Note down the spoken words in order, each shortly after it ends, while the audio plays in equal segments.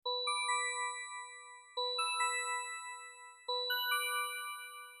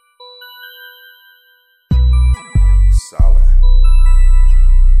Solid.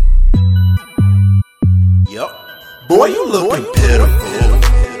 Yup. Boy, you looking pitiful.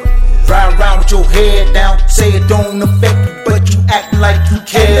 Ride around with your head down, say it don't affect you, but you acting like you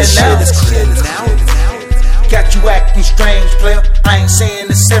care now. Got you acting strange, player. I ain't saying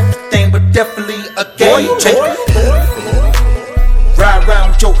it's everything, but definitely a game changer. Ride around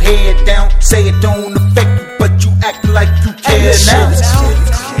with your head down, say it don't affect you, but you acting like you care now.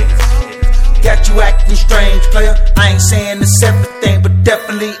 Got you acting strange, player. I ain't saying it's everything, but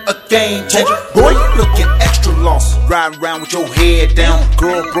definitely a game changer. Boy, you looking extra lost. Riding around with your head down.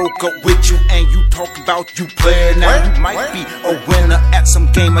 Girl broke up with you and you talking about you player now. You might be a winner at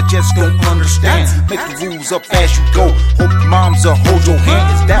some game, I just don't understand. Make the rules up as you go. Hope moms will hold your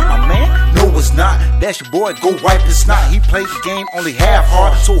hand. Is that my man? No, it's not. That's your boy, go wipe his snot. He played the game only half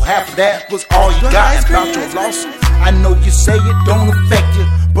hard, so half of that was all you got. And about your loss, I know you say it don't affect you,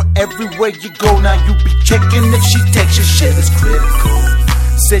 but everywhere you go now you be checking if she texts your shit is critical.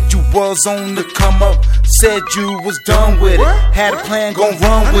 Said you was on the come up, said you was done with it. Had a plan, gon'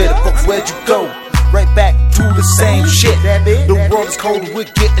 run with it, but where'd you go? Right back to the same shit. The world is cold, we're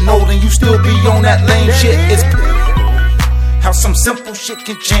getting old, and you still be on that lame shit. It's how some simple shit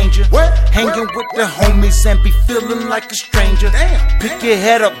can change you. Hanging with the homies and be feeling like a stranger. Pick your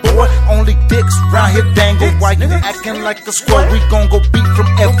head up, boy. Only dicks round here dangle. While you acting like a squirrel, we gon' go beat from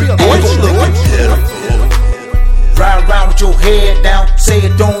every angle. Ride around with your head down, say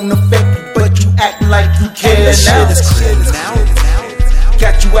it don't affect you, but you acting like you care now.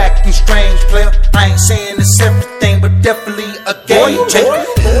 Got you acting strange, player. I ain't saying it's everything, but definitely a game changer.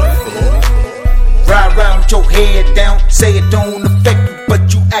 Ride around with your head down, say it don't affect you,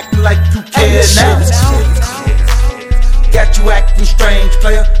 but you acting like you care now. Got you acting strange,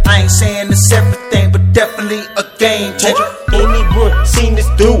 player. I ain't saying it's everything, but definitely a game changer. Anyone seen this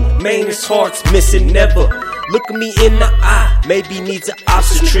dude? Man, his heart's missing. Never look at me in the eye, maybe needs an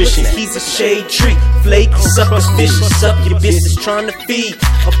obstetrician. He's a shade tree, flaky, suspicious. Up your business trying to feed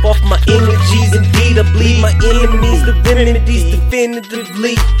up off my energies. Indeed, I bleed my enemies. The remedies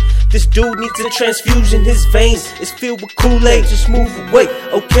definitively. This dude needs a transfusion, his veins is filled with Kool-Aid. Just move away,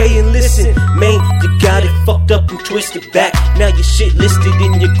 okay, and listen. Man, you got it fucked up and twisted back. Now your shit listed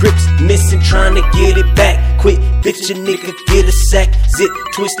in your grips, missing, trying to get it back. Quit, bitch, a nigga, get a sack. Zip,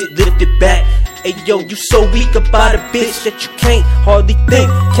 twist it, lift it back. Hey yo, you so weak about a bitch that you can't hardly think,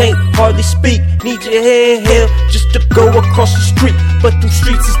 can't hardly speak. Need your head held just to go across the street, but them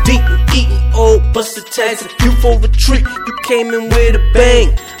streets is deep and eating old busted tags. You for retreat, you came in with a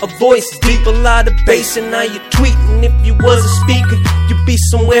bang, a voice deep, a lot of bass, and now you're tweeting. If you was a speaker, you'd be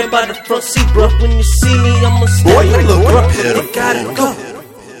somewhere by the front seat, bruh. When you see me, I'ma step like a bruh. I gotta go.